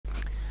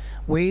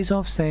ways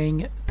of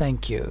saying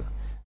thank you.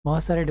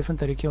 बहुत सारे different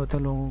तरीके होते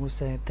हैं लोगों को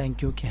से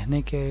थैंक यू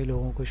कहने के,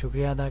 लोगों को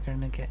शुक्रिया अदा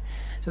करने के.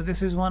 So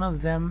this is one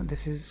of them.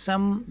 This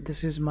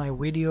is my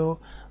video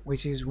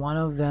which is one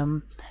of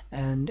them,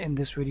 and in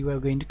this video we're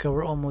going to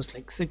cover almost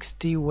like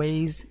 60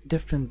 ways,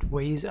 different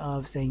ways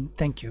of saying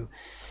thank you.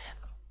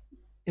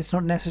 It's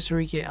not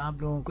necessary कि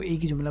आप लोगों को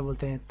एक ही जुमला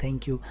बोलते हैं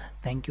thank you,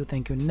 thank you,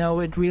 thank you. No,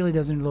 it really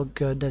doesn't look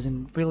good,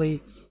 doesn't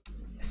really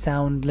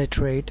sound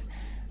literate.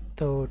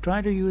 So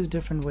try to use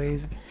different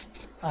ways.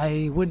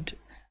 I would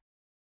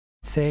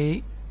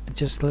say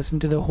just listen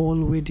to the whole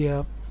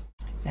video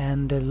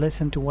and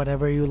listen to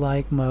whatever you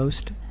like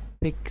most.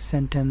 Pick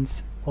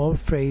sentence or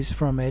phrase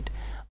from it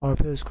और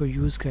फिर उसको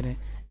use करें.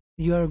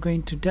 You are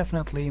going to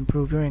definitely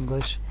improve your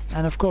English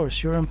and of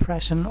course your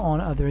impression on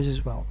others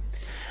as well.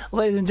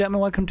 Ladies and gentlemen,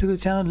 welcome to the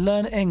channel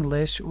Learn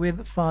English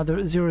with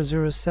Father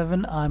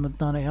 007. I'm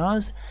Adnan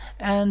Ayaz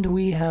and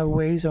we have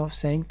ways of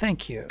saying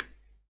thank you.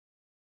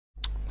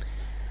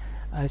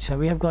 So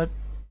we have got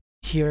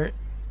here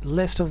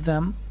list of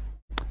them.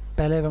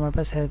 पहले हमारे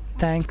पास है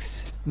thanks,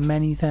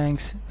 many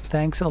thanks,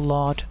 thanks a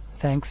lot,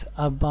 thanks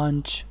a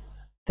bunch,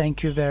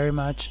 thank you very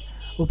much.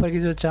 ऊपर की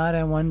जो चार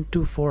है 1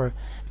 2 4,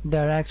 they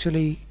are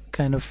actually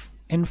kind of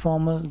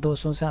informal,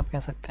 दोस्तों से आप कह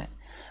सकते हैं.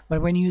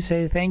 But when you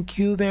say thank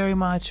you very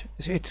much,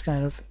 it's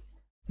kind of,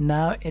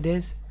 now it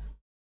is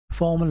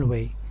formal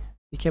way.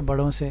 ठीक है,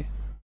 बड़ों से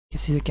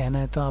किसी से कहना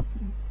है तो आप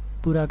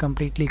पूरा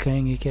completely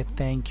कहेंगे कि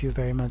thank you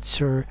very much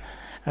sir,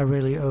 I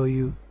really owe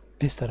you,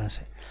 इस तरह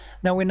से.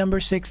 Now with number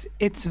 6,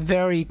 it's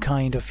very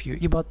kind of you.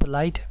 ये बहुत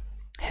polite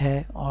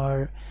है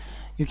और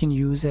you can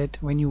use it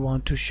when you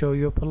want to show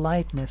your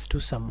politeness to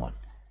someone.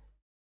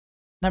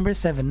 Number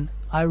 7,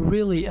 I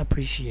really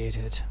appreciate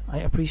it. I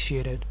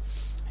appreciate it.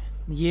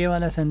 ये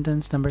वाला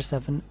sentence number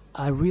 7,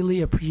 I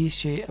really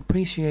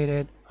appreciate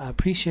it. I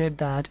appreciate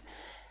that.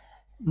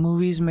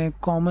 Movies में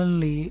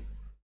commonly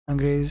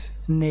अंग्रेज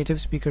native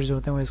speakers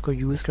होते हैं वो इसको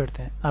use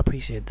करते हैं.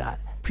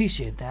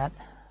 Appreciate that.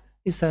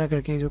 इस तरह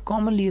करके जो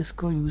कॉमनली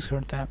इसको यूज़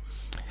करता है.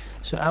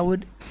 सो I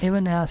would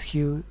even ask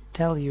you,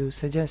 tell you,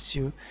 suggest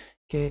you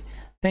कि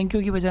थैंक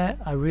यू की बजाय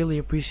I really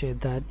appreciate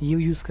that you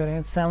use करें.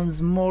 It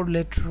sounds more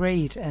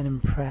literate and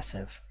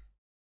impressive.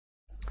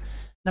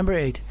 Number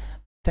 8,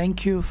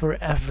 thank you for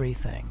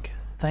everything.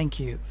 Thank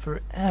you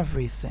for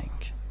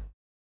everything.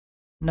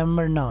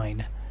 Number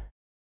 9,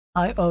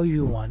 I O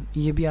you one.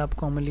 ये भी आप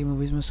commonly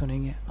movies में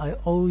सुनेंगे. आई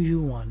ओ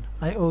you one,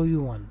 I O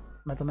you one,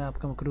 मतलब मैं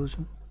आपका मकरूज़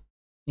हूँ.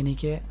 यानी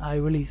कि I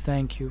really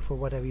thank you for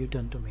whatever you've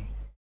done to me,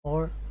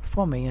 or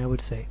for me I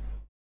would say.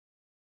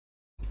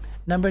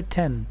 Number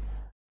 10,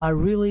 I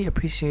really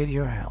appreciate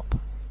your help.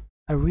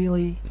 I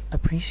really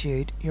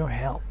appreciate your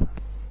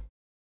help.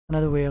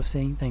 Another way of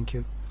saying thank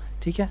you.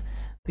 ठीक है,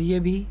 तो ये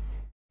भी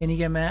यानी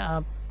कि मैं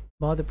आप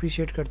बहुत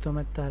अप्रिशिएट करता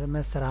हूँ,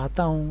 मैं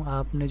सराहता हूँ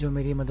आपने जो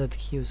मेरी मदद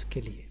की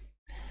उसके लिए.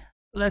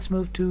 Let's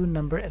move to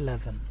number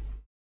 11.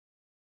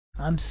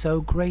 I'm so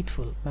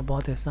grateful. मैं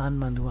बहुत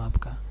एहसानमंद हूँ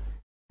आपका.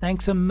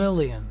 Thanks a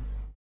million.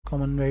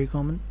 Common, very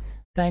common.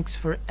 Thanks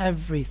for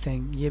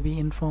everything. ये भी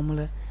informal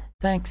है.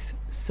 Thanks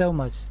so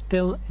much.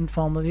 Still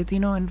informal. ये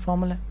तीनों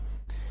informal है.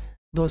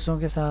 दोस्तों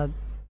के साथ,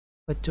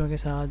 बच्चों के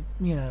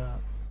साथ, you know,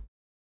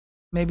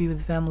 maybe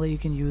with family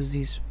you can use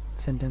these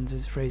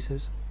sentences,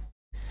 phrases.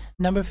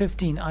 Number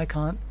 15, I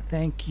can't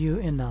thank you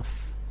enough.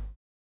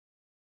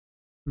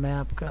 मैं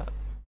आपका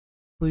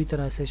पूरी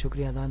तरह से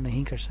शुक्रिया अदा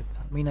नहीं कर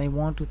सकता. I mean, I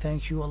want to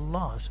thank you a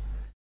lot.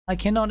 I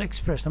cannot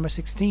express. Number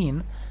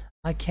 16,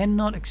 I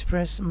cannot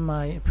express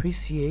my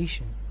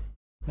appreciation.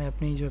 मैं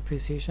अपनी जो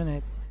appreciation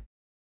है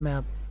मैं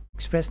आप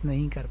express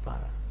नहीं कर पा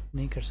रहा,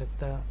 नहीं कर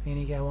सकता.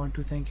 यानी कि I want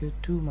to thank you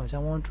too much.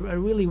 I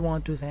really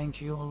want to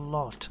thank you a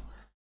lot.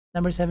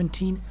 Number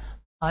 17,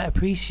 I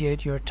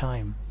appreciate your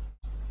time.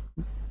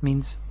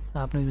 Means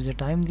आपने मुझे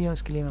time दिया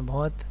उसके लिए मैं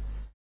बहुत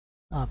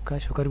आपका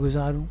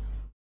शुक्रगुजार हूँ,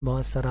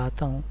 बहुत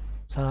सराहता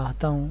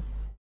हूँ.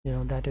 You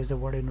know, that is the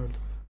word in Urdu.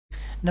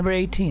 Number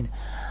 18,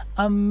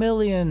 a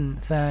million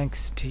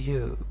thanks to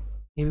you.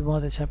 ये भी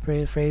बहुत अच्छा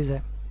phrase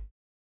है,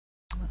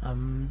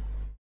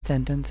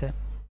 sentence है.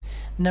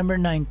 Number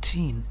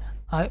 19,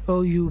 I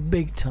owe you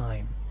big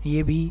time.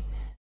 ये भी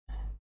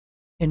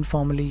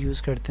informally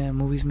use करते हैं.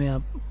 Movies में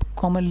आप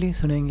commonly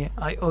सुनेंगे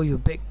I owe you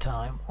big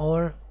time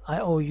or I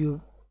owe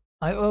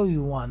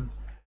you one.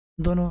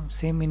 दोनों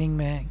same meaning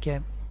में है कि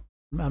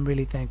I'm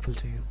really thankful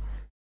to you,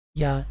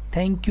 या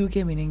thank you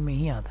के meaning में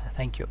ही आता है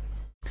thank you.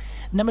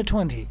 Number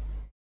 20,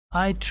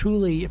 I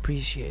truly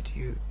appreciate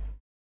you.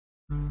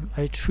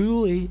 I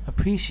truly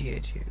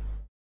appreciate you.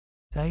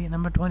 सही.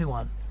 Number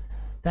 21,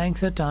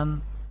 thanks a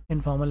ton.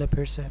 Informal है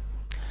फिर से.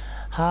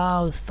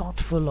 How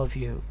thoughtful of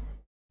you.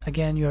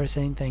 Again you are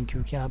saying thank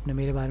you कि आपने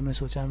मेरे बारे में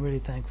सोचा. I'm really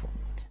thankful.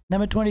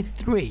 Number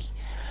 23,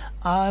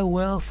 I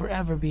will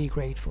forever be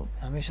grateful.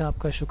 हमेशा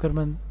आपका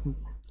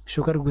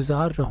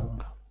शुक्रगुजार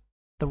रहूँगा.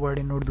 The word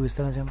in Urdu इस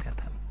तरह से हम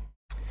कहते हैं.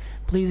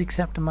 Please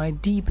accept my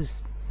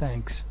deepest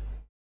thanks.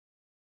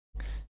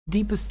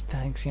 Deepest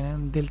thanks, you know,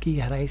 दिल की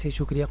गहराई से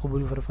शुक्रिया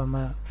कबूल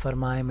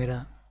फरमाए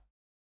मेरा.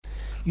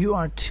 You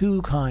are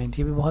too kind.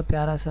 ये भी बहुत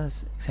प्यारा सा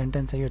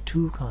सेंटेंस है, you're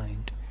too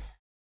kind.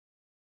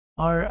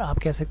 और आप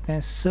कह सकते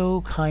हैं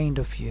so kind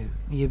of you,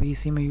 ये भी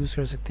इसी में यूज़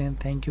कर सकते हैं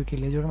थैंक यू के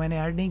लिए, जो मैंने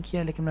ऐड नहीं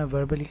किया लेकिन मैं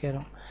वर्बली कह रहा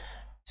हूँ.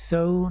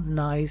 so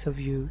nice of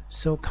you,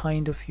 so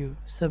kind of you,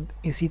 सब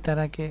इसी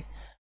तरह के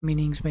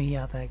मीनिंग्स में ही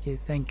आता है कि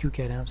थैंक यू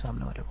कह रहे हैं आप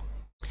सामने वाले को.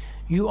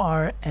 You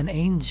are an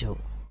angel,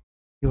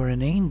 you are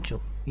an angel,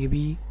 ये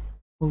भी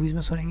मूवीज़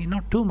में सुनेंगे,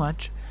 not too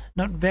much,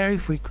 not very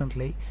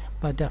frequently,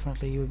 but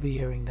definitely you will be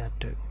hearing that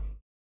too.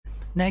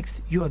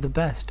 Next, you are the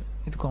best,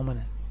 ये तो common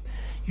है.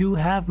 You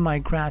have my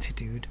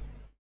gratitude,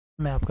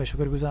 मैं आपका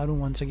शुक्रगुजार हूँ.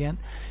 once again,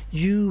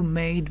 you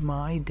made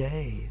my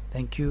day,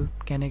 thank you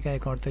कहने का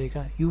एक और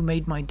तरीका, you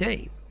made my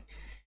day.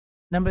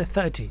 Number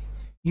 30,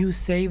 you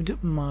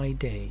saved my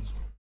day.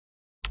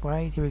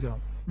 Right, here we go.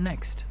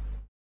 Next,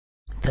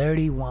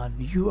 31,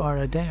 you are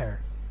a dare,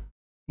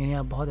 यानी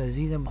आप बहुत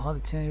अजीज हैं, बहुत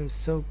अच्छे हैं, you're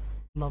so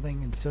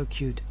loving and so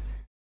cute.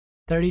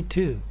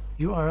 32,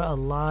 you are a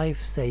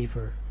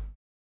lifesaver.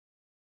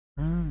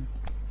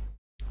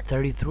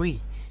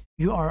 33,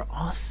 you are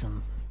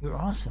awesome, you're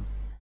awesome.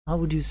 How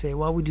would you say,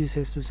 what would you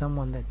say to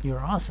someone that you're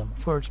awesome?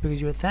 Of course,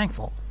 because you're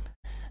thankful.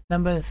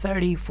 Number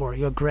 34,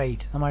 you're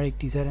great. हमारे एक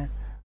teacher हैं,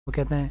 वो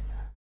कहते हैं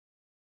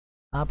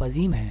आप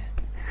अजीम हैं.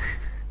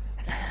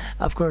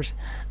 Of course,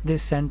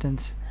 this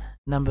sentence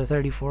number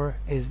 34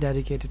 is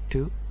dedicated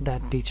to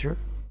that teacher.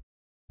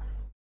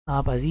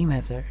 आप अजीम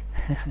हैं, sir.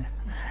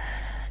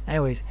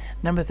 Anyways,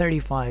 number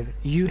 35,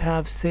 you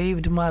have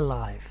saved my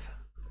life.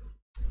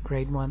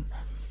 Great one.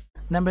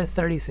 Number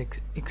 36,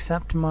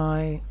 accept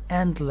my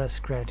endless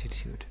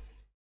gratitude.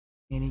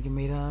 यानी कि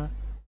मेरा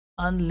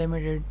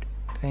unlimited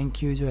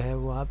thank you जो है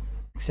वो आप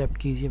accept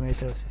कीजिए मेरी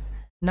तरफ से.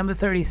 Number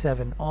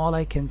 37, all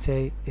I can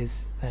say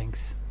is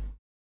thanks.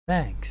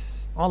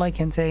 Thanks. All I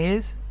can say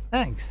is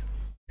thanks.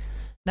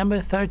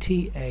 Number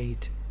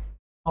 38,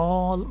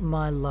 all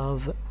my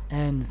love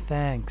and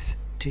thanks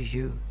to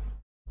you.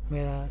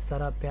 मेरा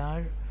सारा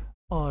प्यार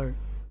और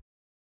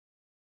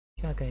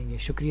क्या कहेंगे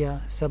शुक्रिया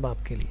सब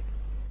आपके लिए.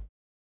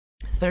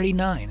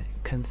 39,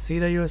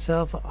 consider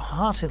yourself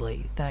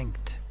heartily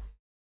thanked.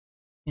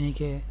 यानी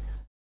कि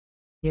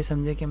ये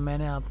समझे कि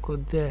मैंने आपको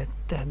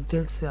तहे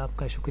दिल से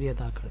आपका शुक्रिया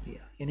अदा कर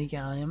दिया, यानी कि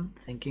I am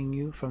thanking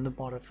you from the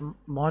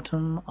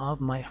bottom of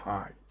my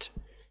heart.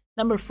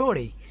 Number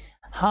 40,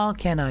 how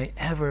can I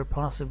ever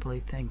possibly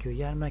thank you.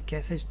 यार मैं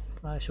कैसे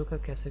शुक्र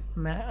कैसे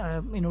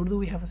मैं in Urdu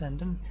we have a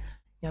sentence,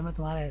 यार मैं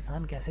तुम्हारा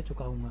एहसान कैसे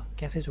चुकाऊँगा,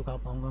 कैसे चुका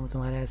पाऊँगा मैं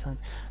तुम्हारा एहसान.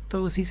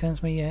 तो उसी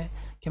सेंस में ये है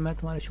कि मैं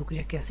तुम्हारा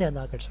शुक्रिया कैसे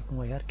अदा कर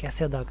सकूँगा यार,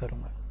 कैसे अदा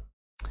करूँगा.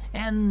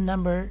 And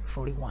number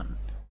 41,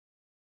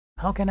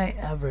 how can I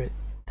ever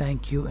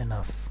thank you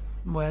enough.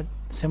 Well,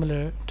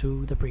 similar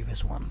to the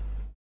previous one.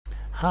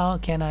 How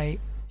can I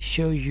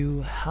show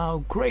you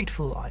how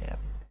grateful I am.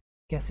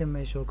 कैसे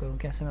मैं शो करूँ,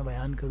 कैसे मैं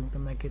बयान करूँ कि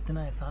मैं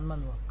कितना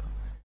एहसानमंद हूँ आपका.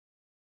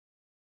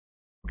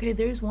 Okay,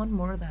 there is one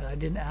more that I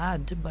didn't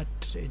add,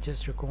 but it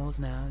just recalls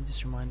now,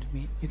 just reminded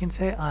me. You can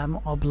say I'm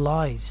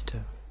obliged.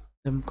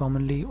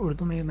 Commonly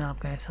Urdu में मैं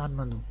आपका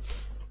एहसानमंद हूँ.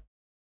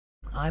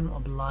 I'm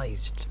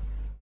obliged.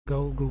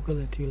 Go Google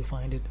it, you'll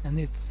find it, and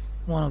it's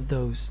one of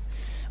those.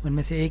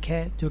 उनमें से एक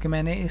है जो कि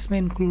मैंने इसमें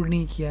इंक्लूड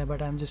नहीं किया है,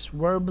 but I'm just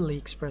verbally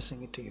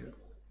expressing it to you,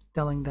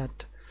 telling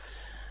that,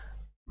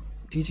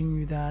 teaching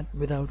you that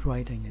without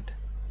writing it.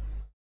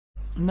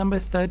 Number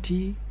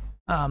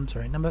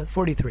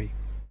 43.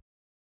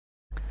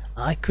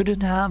 I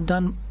couldn't have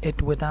done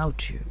it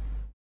without you.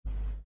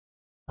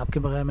 आपके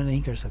बगैर मैं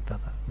नहीं कर सकता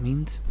था.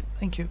 Means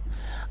thank you.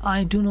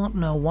 I do not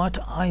know what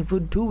I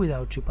would do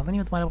without you. पता नहीं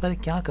मैं तुम्हारे बगैर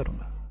क्या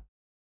करूँगा.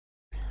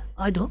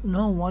 I don't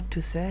know what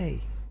to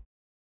say.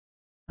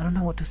 I don't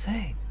know what to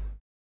say.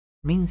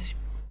 Means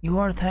you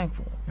are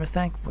thankful. You're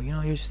thankful. You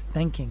know, you're just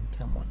thanking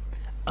someone.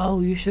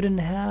 Oh, you shouldn't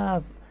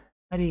have.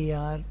 अरे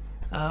यार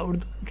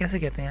उर्दू कैसे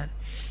कहते हैं यार,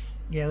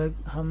 ये अगर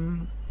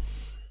हम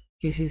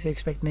किसी से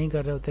एक्सपेक्ट नहीं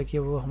कर रहे होते कि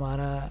वो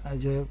हमारा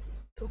जो है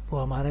तो वो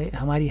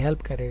हमारी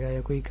हेल्प करेगा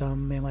या कोई काम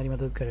में हमारी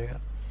मदद करेगा,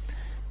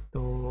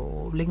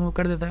 तो लेकिन वो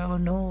कर देता है.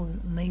 नो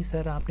नहीं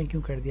सर आपने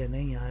क्यों कर दिया,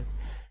 नहीं यार.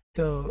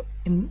 तो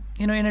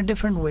in a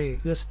different way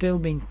you're still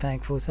being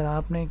thankful. Sir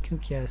आपने क्यों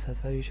किया ऐसा,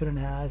 सर you shouldn't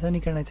have, ऐसा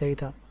नहीं करना चाहिए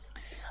था.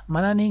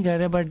 मना नहीं कर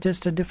रहे, but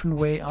just a different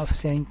way of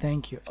saying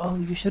thank you. Oh,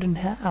 you shouldn't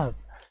have,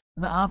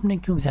 मतलब आपने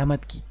क्यों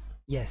ज़हमत की.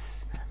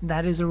 Yes,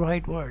 that is the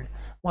right word.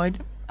 Why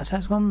अच्छा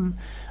इसको हम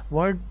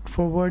word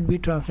for word भी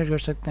translate कर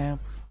सकते हैं.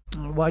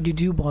 Why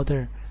did you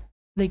bother,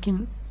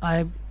 लेकिन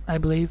I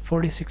believe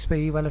 46 पे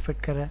ये वाला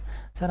फिट कर रहा है.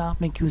 सर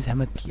आपने क्यों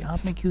ज़हमत की,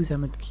 आपने क्यों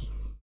ज़हमत की,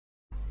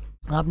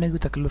 आपने क्यों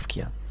तकल्लुफ़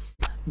किया.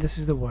 This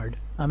is the word.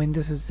 I mean,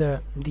 this is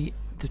the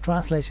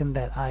translation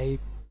that I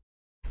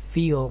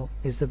feel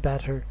is the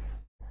better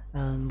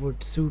and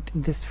would suit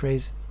this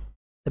phrase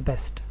the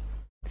best.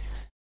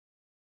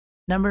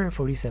 Number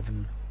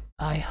 47.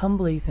 I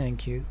humbly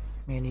thank you.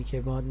 यानी कि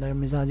बहुत नरम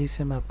मिजाजी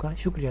से मैं आपका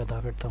शुक्रिया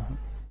अदा करता हूँ.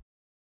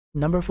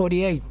 Number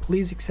 48.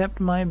 Please accept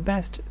my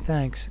best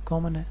thanks.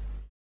 Common है.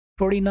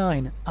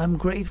 49. I'm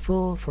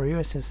grateful for your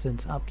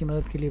assistance. आपकी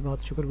मदद के लिए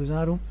बहुत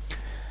शुक्रगुजार हूँ.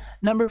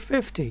 Number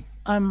 50.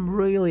 I'm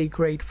really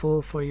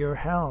grateful for your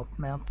help.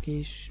 मैं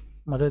आपकी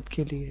मदद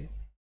के लिए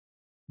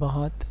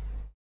बहुत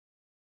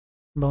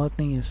बहुत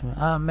नहीं है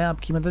उसमें मैं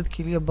आपकी मदद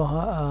के लिए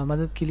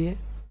मदद के लिए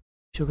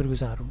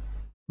शुक्रगुजार हूँ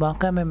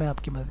वाकई में मैं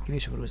आपकी मदद के लिए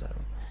शुक्रगुजार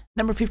हूँ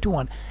Number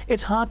 51.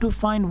 It's hard to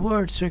find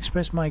words to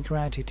express my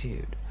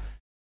gratitude.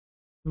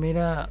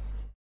 मेरा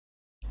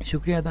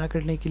शुक्रिया अदा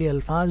करने के लिए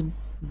अल्फाज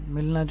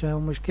मिलना जो है वो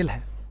मुश्किल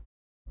है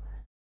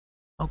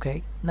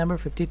Okay, number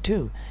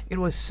 52. It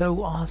was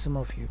so awesome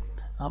of you.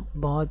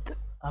 बहुत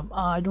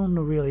I don't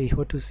know really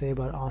what to say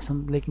about awesome,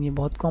 लेकिन ये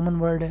बहुत common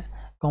word है,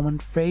 common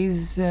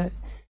phrase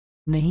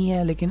नहीं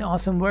है, लेकिन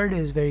awesome word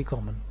is very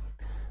common.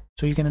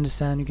 So you can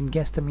understand, you can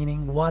guess the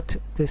meaning, what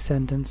this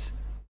sentence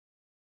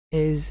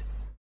is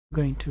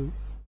going to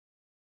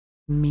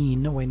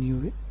mean when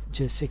you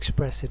just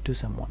express it to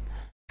someone.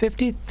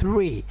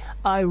 53.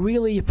 I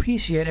really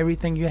appreciate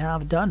everything you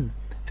have done.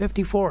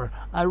 54.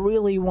 I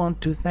really want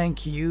to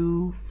thank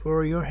you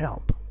for your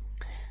help.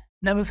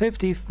 Number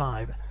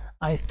 55.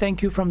 I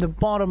thank you from the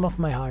bottom of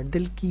my heart.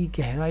 दिल की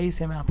गहराई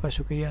से मैं आपका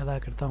शुक्रिया अदा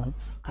करता हूँ.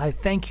 I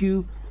thank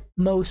you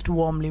most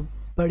warmly.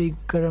 बड़ी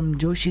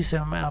गर्मजोशी से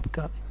मैं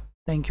आपका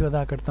thank you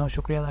अदा करता हूँ,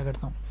 शुक्रिया अदा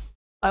करता हूँ.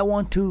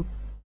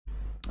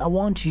 I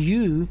want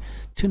you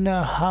to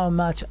know how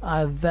much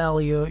I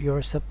value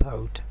your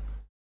support.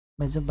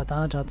 मैं जब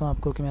बताना चाहता हूँ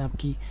आपको कि मैं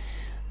आपकी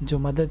जो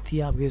मदद थी,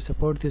 आपकी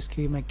सपोर्ट थी,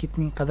 उसकी मैं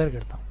कितनी कदर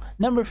करता हूँ.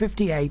 Number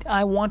 58.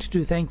 I want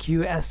to thank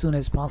you as soon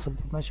as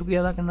possible. मैं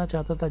शुक्रिया अदा करना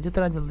चाहता था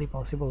जितना जल्दी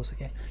पॉसिबल हो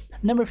सके.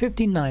 Number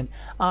 59.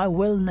 I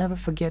will never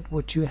forget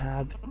what you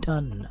have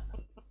done.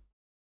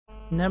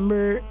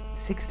 Number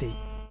 60.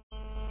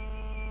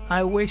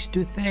 I wish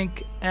to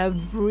thank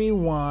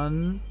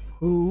everyone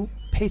who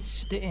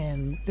pitched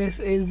in. This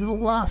is the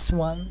last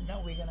one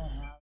that we're gonna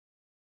have.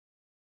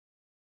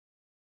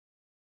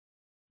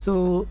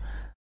 So,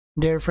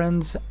 dear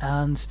friends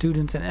and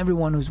students and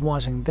everyone who's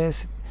watching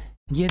this,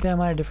 ये थे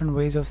हमारे different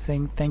ways of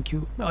saying thank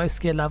you. और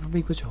इसके अलावा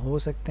भी कुछ हो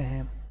सकते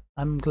हैं.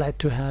 I'm glad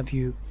to have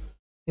you.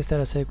 इस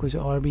तरह से कुछ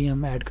और भी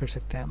हम ऐड कर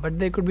सकते हैं. But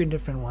there could be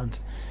different ones.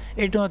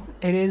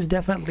 It is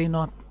definitely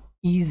not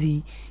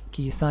easy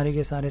कि सारे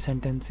के सारे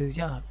sentences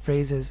या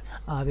phrases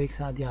आप एक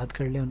साथ याद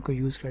कर लें, उनको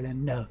use कर लें.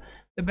 No.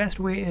 The best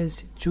way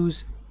is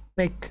choose,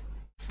 pick,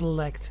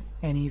 select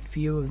any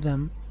few of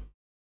them.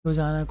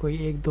 रोज़ाना कोई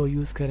एक दो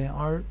यूज़ करें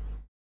और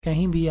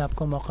कहीं भी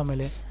आपको मौका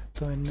मिले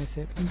तो इनमें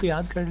से उनको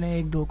याद कर लें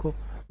एक दो को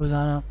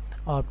रोज़ाना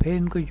और फिर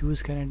इनको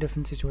यूज़ करें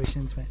different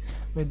situations में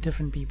with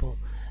different people.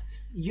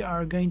 You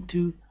are going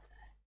to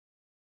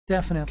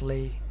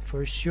definitely,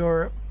 for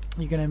sure,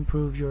 you're going to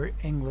improve your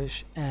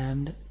English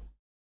and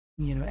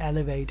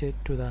elevate it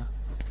to the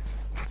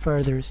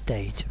further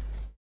stage.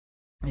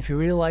 If you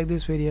really like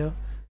this video,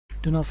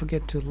 do not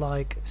forget to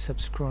like,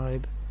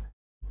 subscribe,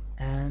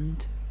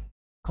 and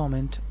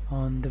comment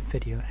on the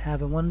video.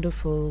 Have a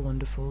wonderful,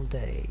 wonderful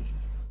day.